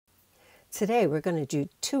Today we're going to do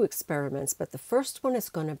two experiments, but the first one is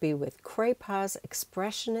going to be with Cray-Pas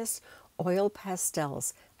Expressionist Oil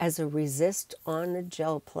Pastels as a resist on a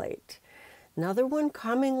gel plate. Another one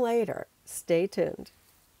coming later. Stay tuned.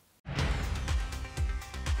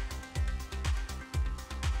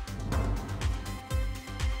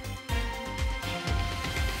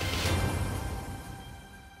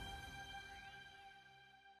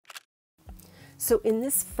 So in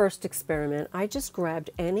this first experiment, I just grabbed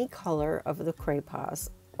any color of the Cray-Pas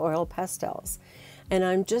oil pastels, and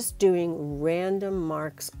I'm just doing random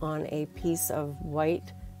marks on a piece of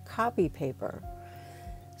white copy paper.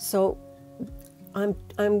 So I'm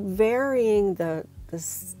varying the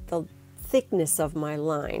thickness of my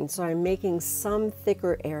line. So I'm making some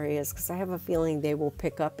thicker areas because I have a feeling they will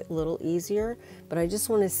pick up a little easier, but I just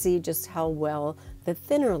want to see just how well the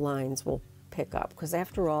thinner lines will pick up, because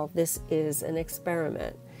after all, this is an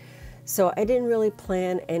experiment. So I didn't really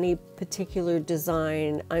plan any particular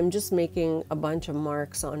design. I'm just making a bunch of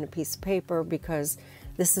marks on a piece of paper because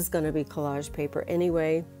this is going to be collage paper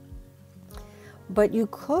anyway. But you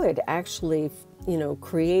could actually,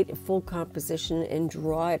 create a full composition and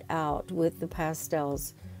draw it out with the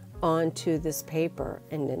pastels onto this paper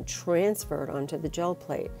and then transfer it onto the gel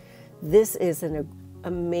plate. This is an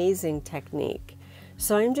amazing technique.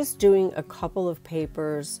 So I'm just doing a couple of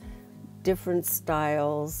papers, different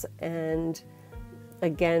styles, and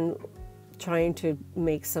again, trying to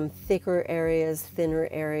make some thicker areas, thinner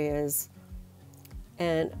areas.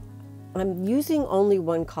 And I'm using only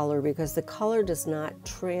one color because the color does not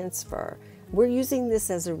transfer. We're using this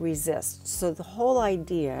as a resist. So the whole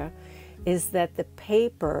idea is that the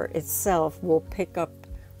paper itself will pick up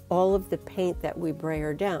all of the paint that we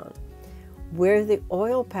brayer down. Where the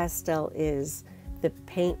oil pastel is, the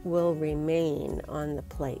paint will remain on the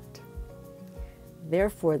plate.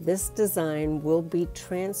 Therefore, this design will be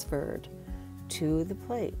transferred to the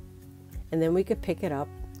plate. And then we could pick it up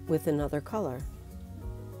with another color.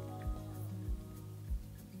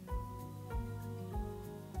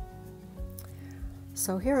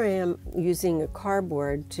 So here I am using a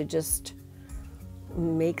cardboard to just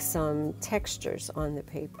make some textures on the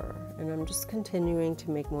paper. And I'm just continuing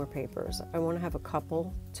to make more papers. I want to have a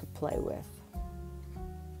couple to play with.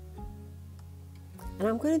 And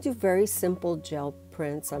I'm going to do very simple gel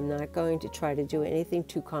prints. I'm not going to try to do anything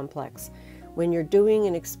too complex. When you're doing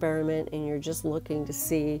an experiment and you're just looking to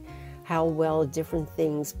see how well different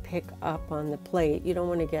things pick up on the plate, you don't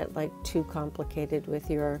want to get like too complicated with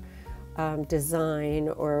your design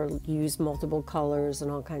or use multiple colors and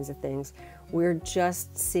all kinds of things. We're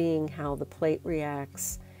just seeing how the plate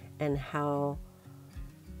reacts and how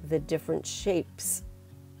the different shapes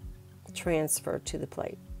transfer to the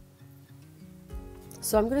plate.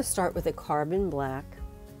 So I'm going to start with a carbon black.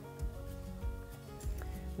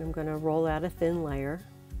 I'm going to roll out a thin layer.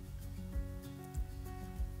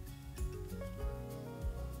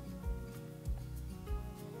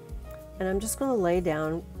 And I'm just going to lay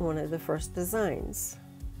down one of the first designs.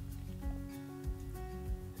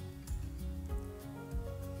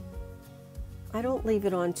 I don't leave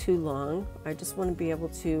it on too long. I just want to be able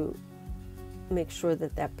to make sure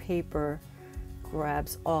that that paper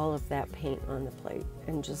grabs all of that paint on the plate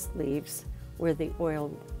and just leaves where the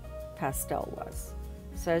oil pastel was.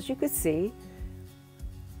 So as you could see,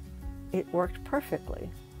 it worked perfectly.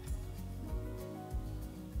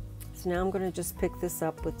 So now I'm going to just pick this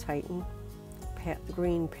up with Titan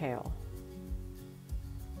Green Pale.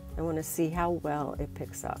 I want to see how well it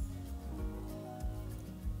picks up.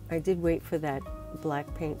 I did wait for that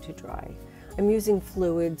black paint to dry. I'm using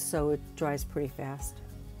fluid, so it dries pretty fast.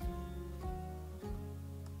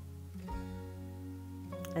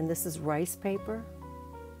 And this is rice paper.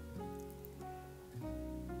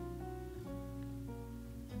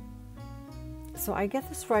 So I get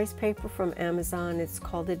this rice paper from Amazon. It's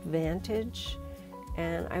called Advantage,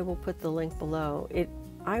 and I will put the link below.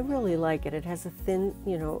 I really like it. It has a thin,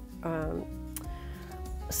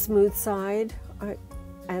 smooth side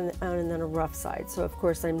and then a rough side. So of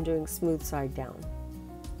course I'm doing smooth side down.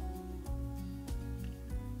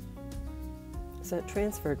 So it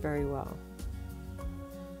transferred very well.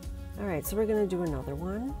 All right, so we're going to do another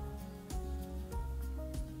one.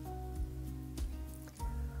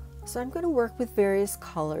 So I'm going to work with various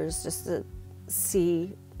colors just to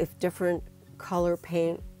see if different color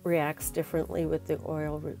paint reacts differently with the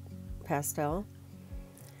oil pastel.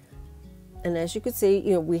 And as you can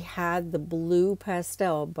see, we had the blue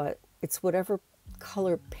pastel, but it's whatever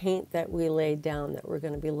color paint that we laid down that we're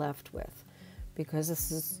going to be left with.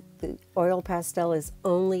 Because the oil pastel is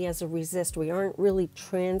only as a resist. We aren't really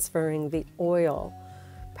transferring the oil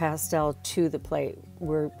pastel to the plate.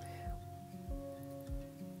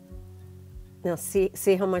 Now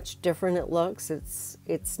see how much different it looks?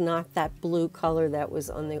 It's not that blue color that was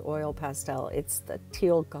on the oil pastel. It's the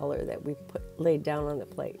teal color that we laid down on the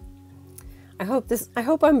plate. I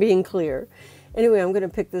hope I'm being clear. Anyway, I'm going to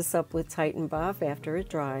pick this up with Titan Buff after it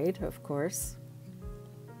dried, of course.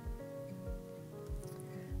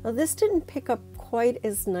 Now this didn't pick up quite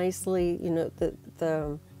as nicely, you know,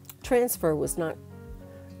 the transfer was not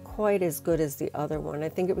quite as good as the other one. I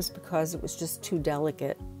think it was because it was just too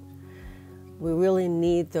delicate. We really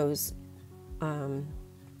need those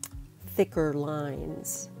thicker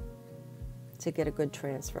lines to get a good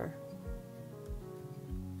transfer.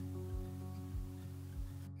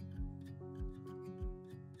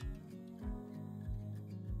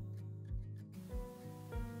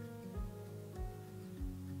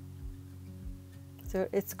 So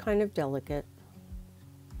it's kind of delicate,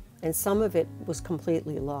 and some of it was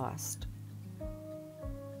completely lost.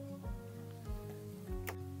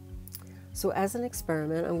 So as an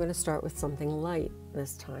experiment, I'm going to start with something light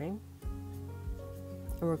this time,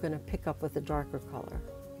 and we're going to pick up with a darker color.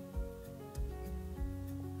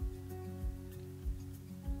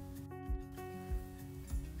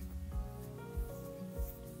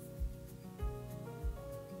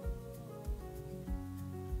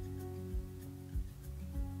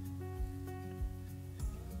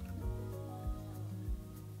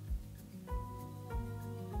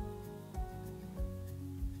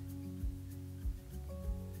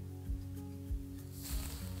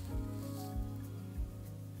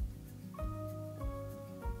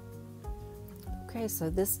 Okay, so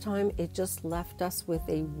this time it just left us with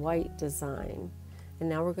a white design. And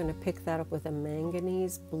now we're going to pick that up with a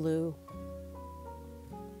manganese blue.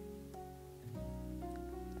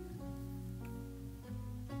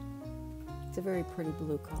 It's a very pretty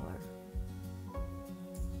blue color.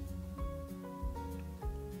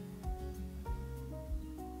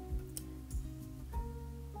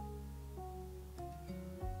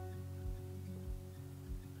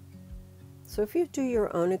 So if you do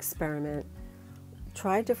your own experiment,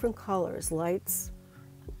 try different colors, lights,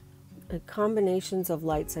 combinations of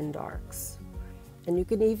lights and darks. And you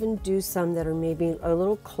can even do some that are maybe a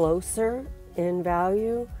little closer in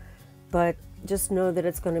value, but just know that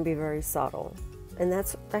it's going to be very subtle. And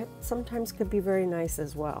that sometimes could be very nice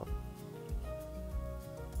as well.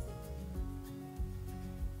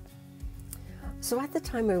 So at the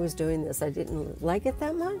time I was doing this, I didn't like it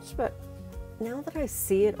that much, but now that I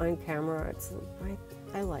see it on camera,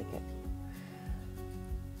 I like it.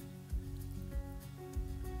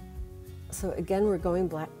 So again, we're going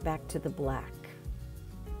back to the black.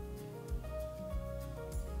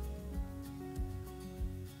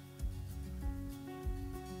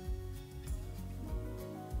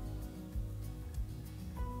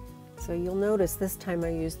 So you'll notice this time I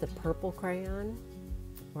used the purple crayon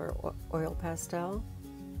or oil pastel.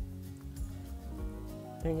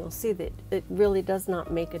 And you'll see that it really does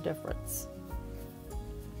not make a difference.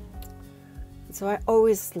 So I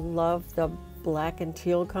always love the black and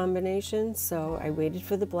teal combination, so I waited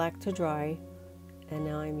for the black to dry, and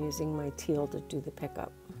now I'm using my teal to do the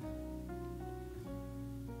pickup.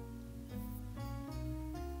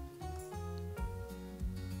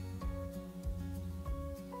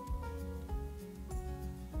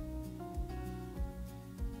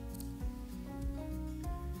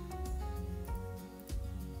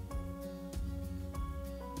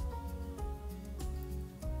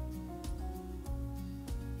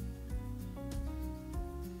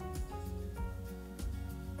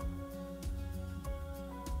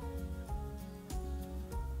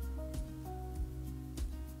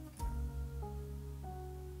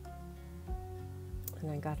 And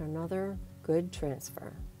I got another good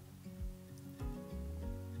transfer.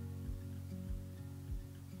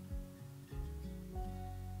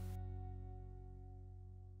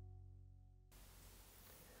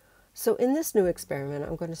 So in this new experiment,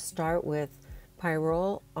 I'm going to start with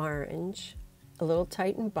Pyrrole Orange, a little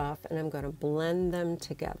Titan Buff, and I'm going to blend them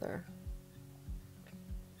together.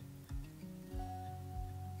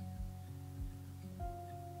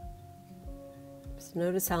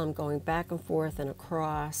 Notice how I'm going back and forth and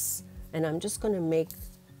across, and I'm just going to make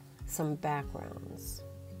some backgrounds.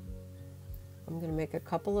 I'm going to make a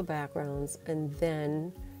couple of backgrounds, and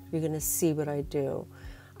then you're going to see what I do.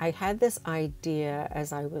 I had this idea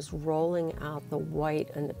as I was rolling out the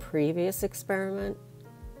white in the previous experiment.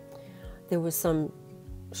 There was some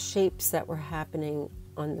shapes that were happening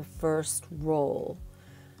on the first roll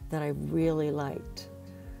that I really liked.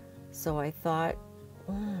 So I thought,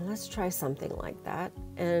 let's try something like that,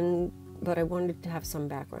 but I wanted to have some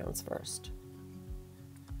backgrounds first.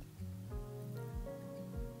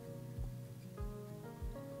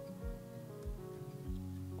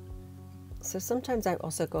 So sometimes I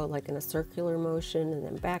also go like in a circular motion and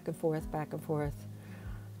then back and forth, back and forth.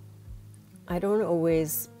 I don't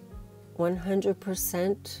always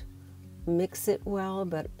 100% mix it well,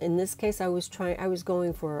 but in this case I was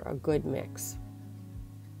going for a good mix.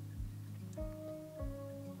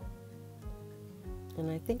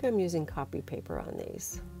 And I think I'm using copy paper on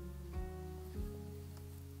these.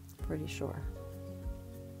 Pretty sure.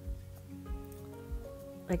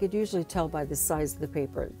 I could usually tell by the size of the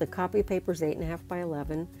paper. The copy paper is 8.5 by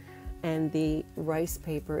 11, and the rice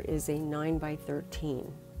paper is a 9 by 13.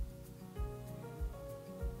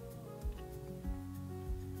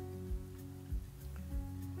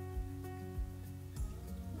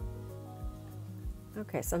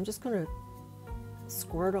 Okay, so I'm just going to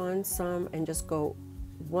squirt on some and just go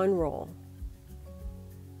one roll.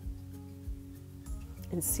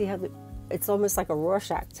 And see how it's almost like a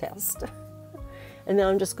Rorschach test. And now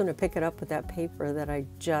I'm just going to pick it up with that paper that I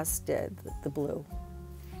just did, the blue.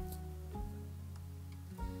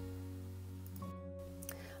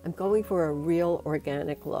 I'm going for a real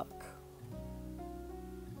organic look.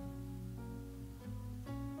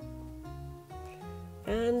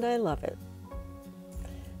 And I love it.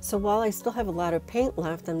 So while I still have a lot of paint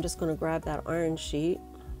left, I'm just going to grab that orange sheet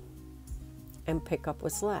and pick up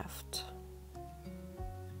what's left.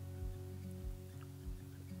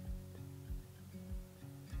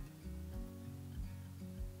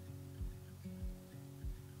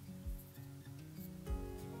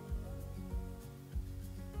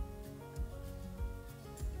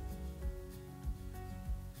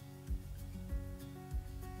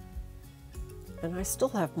 And I still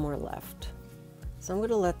have more left. So I'm going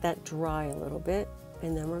to let that dry a little bit,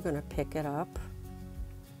 and then we're going to pick it up.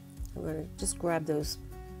 I'm going to just grab those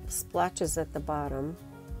splotches at the bottom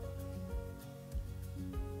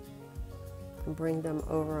and bring them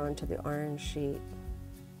over onto the orange sheet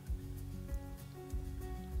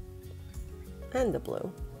and the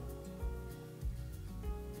blue.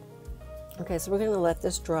 Okay, so we're going to let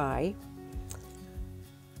this dry.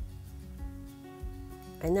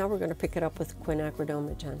 And now we're going to pick it up with Quinacridone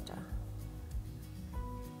Magenta.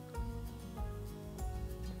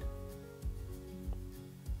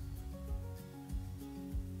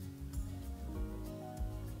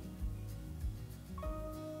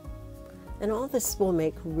 And all this will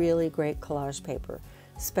make really great collage paper,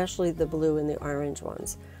 especially the blue and the orange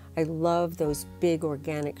ones. I love those big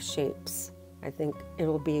organic shapes. I think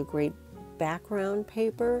it'll be a great background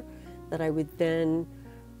paper that I would then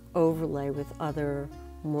overlay with other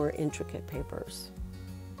more intricate papers.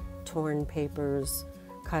 Torn papers,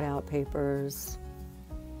 cutout papers.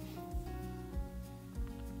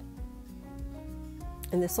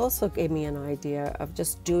 And this also gave me an idea of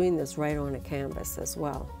just doing this right on a canvas as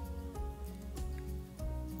well.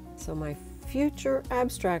 So my future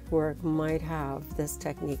abstract work might have this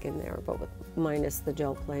technique in there, but minus the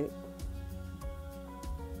gel plate.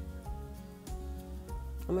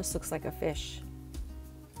 Almost looks like a fish.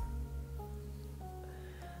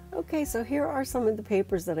 Okay, so here are some of the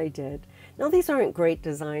papers that I did. Now these aren't great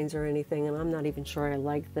designs or anything, and I'm not even sure I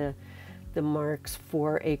like the marks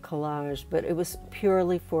for a collage, but it was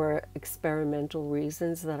purely for experimental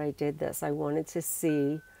reasons that I did this. I wanted to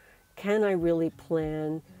see, can I really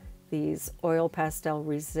plan these oil pastel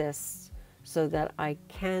resists so that I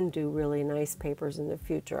can do really nice papers in the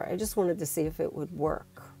future. I just wanted to see if it would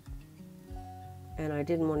work. And I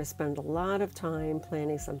didn't want to spend a lot of time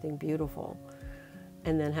planning something beautiful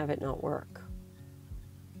and then have it not work.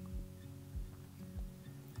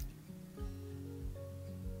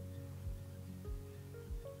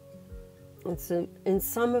 And so in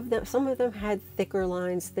some of them had thicker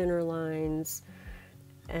lines, thinner lines,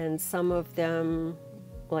 and some of them,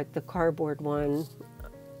 like the cardboard one,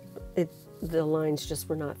 the lines just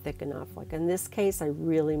were not thick enough. Like in this case, I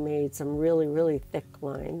really made some really, really thick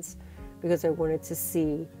lines because I wanted to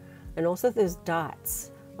see, and also those dots.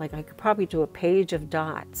 Like I could probably do a page of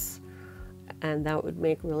dots, and that would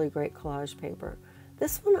make really great collage paper.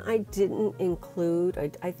 This one I didn't include.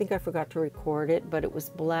 I think I forgot to record it, but it was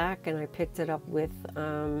black, and I picked it up with,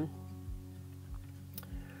 I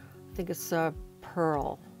think it's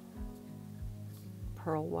Pyrrole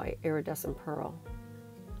white, iridescent pearl.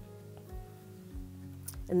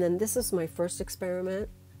 And then this is my first experiment,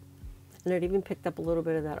 and I'd even picked up a little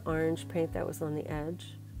bit of that orange paint that was on the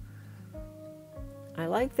edge. I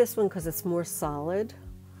like this one because it's more solid,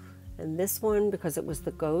 and this one, because it was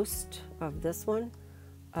the ghost of this one,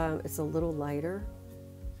 it's a little lighter,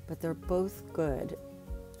 but they're both good.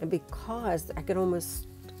 And because I could almost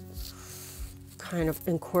kind of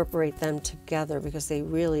incorporate them together because they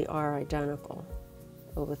really are identical,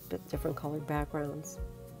 but with different colored backgrounds.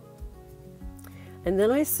 And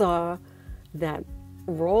then I saw that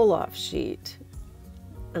roll-off sheet,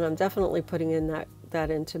 and I'm definitely putting in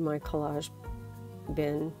that into my collage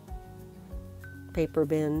bin, paper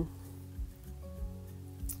bin.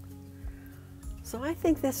 So I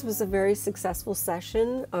think this was a very successful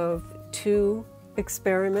session of 2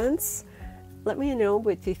 experiments. Let me know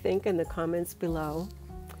what you think in the comments below.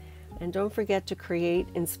 And don't forget to create,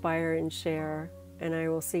 inspire, and share. And I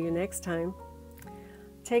will see you next time.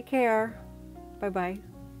 Take care. Bye-bye.